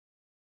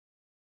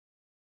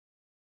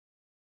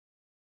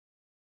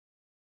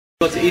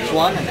Go to each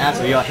one and ask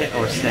if you got hit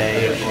or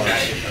stay,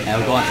 and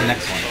we'll go on to the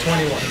next one.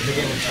 21.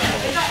 Beginning.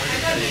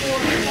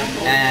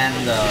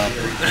 And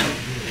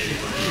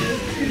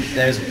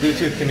there's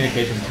Bluetooth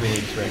communication between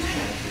each rig.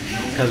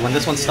 Because when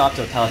this one stops,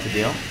 it'll tell it to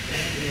deal.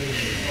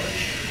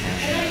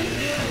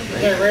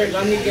 Okay, Ray,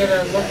 let me get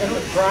a look at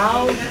the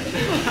crowd.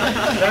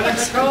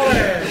 Seneca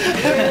color.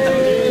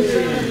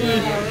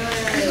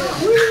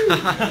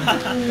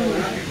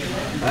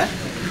 What?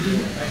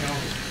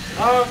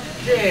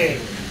 Okay.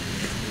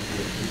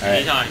 All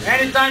right.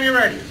 Anytime you're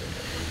ready.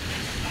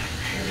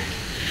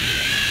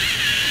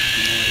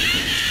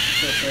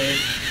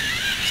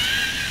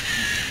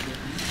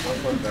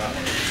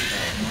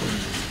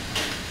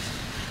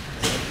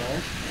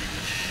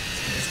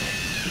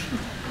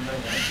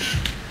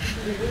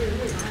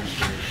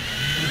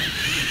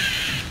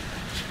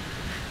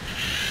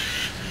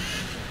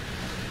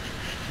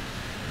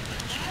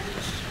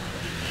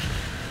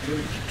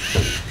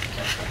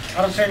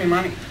 I don't see any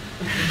money.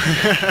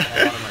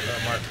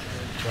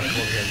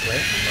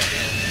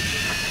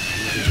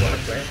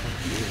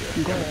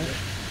 Go ahead.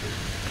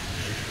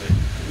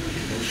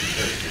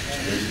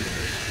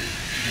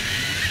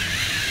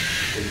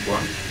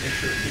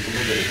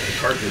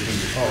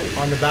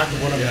 On the back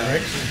of one of the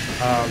rigs,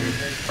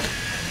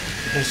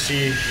 you can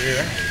see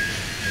here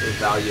The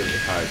value of the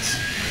cards.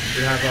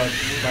 we have a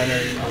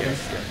binary code,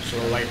 so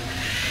the light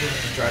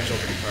drives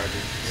over the card.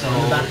 So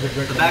On the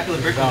back of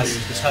the brick will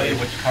just tell you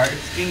which card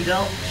is being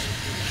dealt.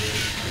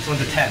 This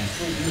one's a 10.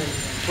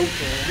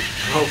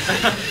 Oh.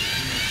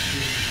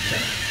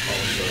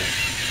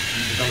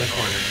 It's on the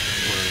corner.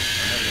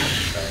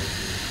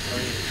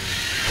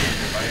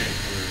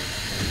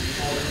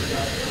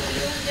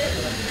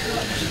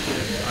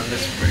 On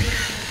this brick.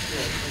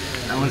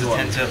 That one's a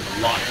 10 too.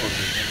 A lot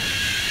closer.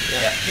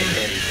 Yeah.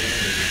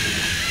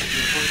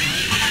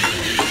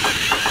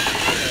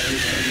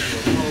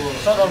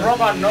 So the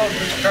robot knows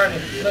which card to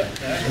flip.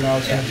 So now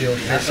it's going to deal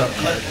with this up.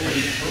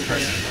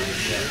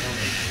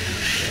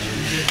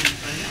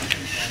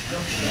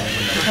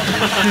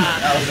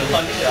 That was a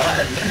lucky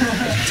shot.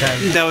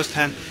 10. That was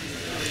 10.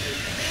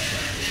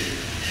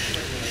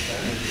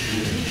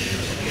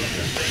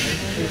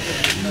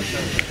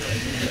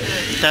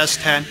 That's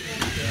 10.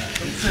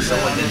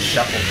 Someone didn't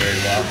shuffle very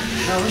well.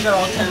 No, we got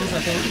all 10s,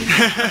 I think.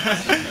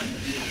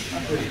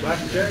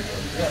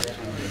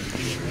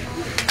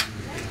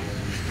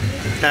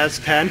 That's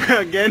 10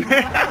 again.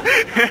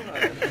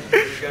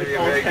 It's going to be a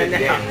very good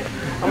game.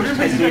 I'm just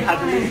going to see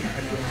how many.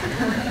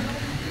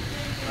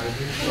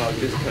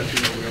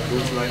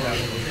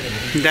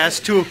 That's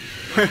 2.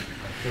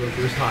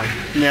 First time.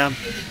 Yeah.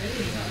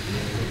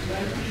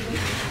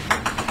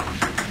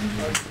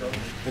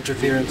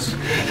 Interference.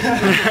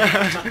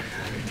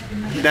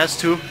 That's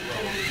 2.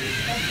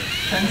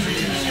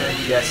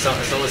 Yeah,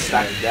 someone's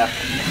stacked death.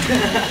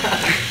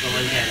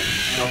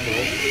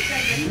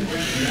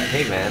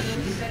 Hey man,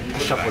 I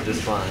shuffled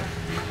just fine.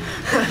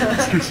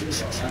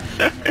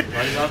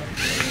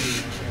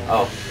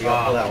 Oh, you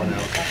gotta pull that one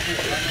out.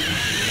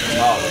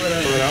 Oh,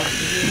 pull it out?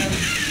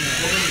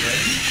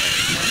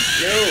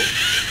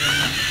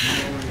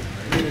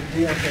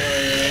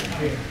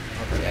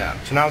 Yeah.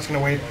 So now it's going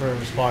to wait for a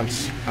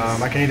response.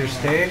 I can either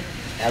stay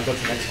I'll go to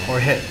the next one. or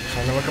hit. So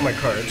I'm going to look at my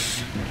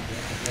cards.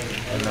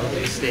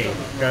 Stay.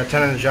 Got a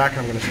 10 and a jack,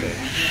 and I'm going to stay.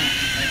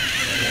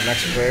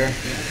 Next player.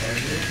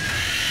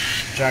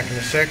 Jack and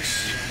a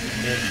 6.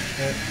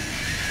 Hit.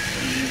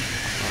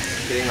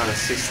 Getting on a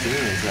 16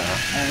 is I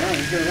know,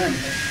 he's going to win.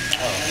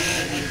 I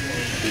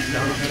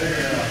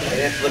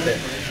didn't flip it.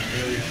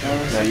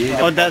 No, you need to Oh,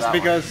 pull that's that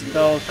because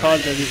the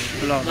card that is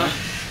below. one.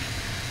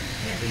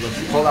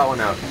 Pull that one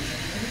out.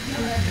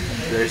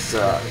 There's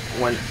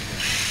one.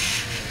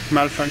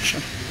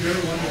 Malfunction.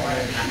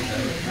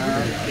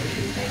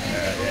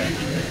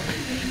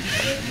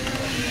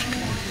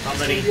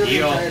 Somebody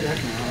deal.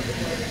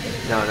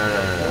 No.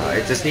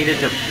 It just needed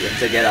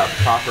to get a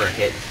proper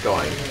hit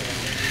going.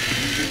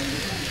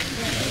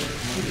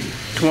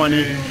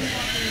 20.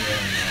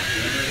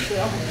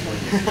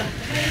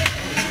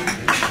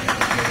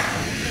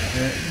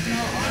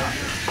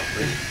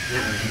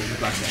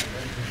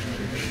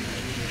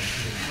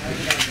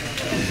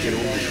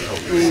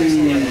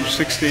 Ooh,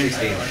 16. You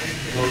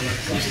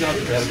still have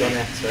to go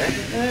next, right?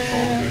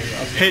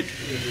 Hit.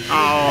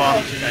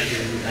 Oh.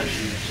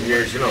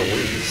 You're gonna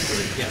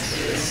lose. Yes.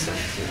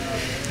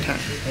 10.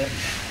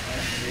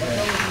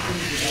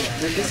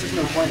 I guess there's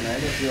no point,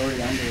 right? If you're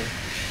already under it.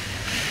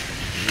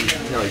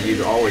 No,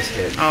 you'd always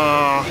hit. 22.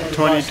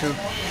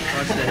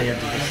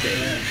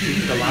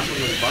 The last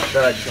one was buck.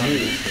 But I knew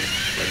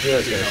it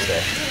was gonna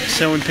stay.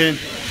 17.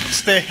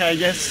 Stay, I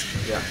guess.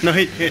 Yeah. No,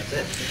 hit.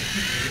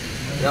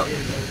 No.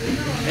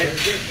 Hit.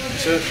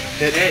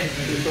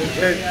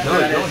 No,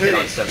 you don't hit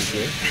on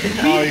 17.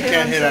 Oh, you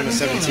can't hit on a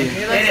 17.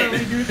 That's how we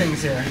do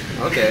things here.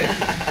 Okay.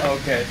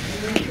 Okay.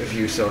 If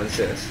you so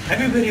insist.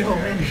 Everybody will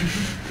win.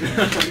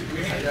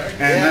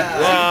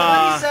 And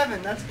Wow.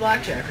 27, that's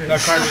blackjack. That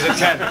card was a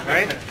 10,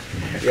 right?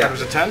 Yeah. That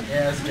was a 10?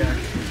 Yeah, that's Jack.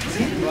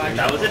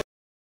 That was it.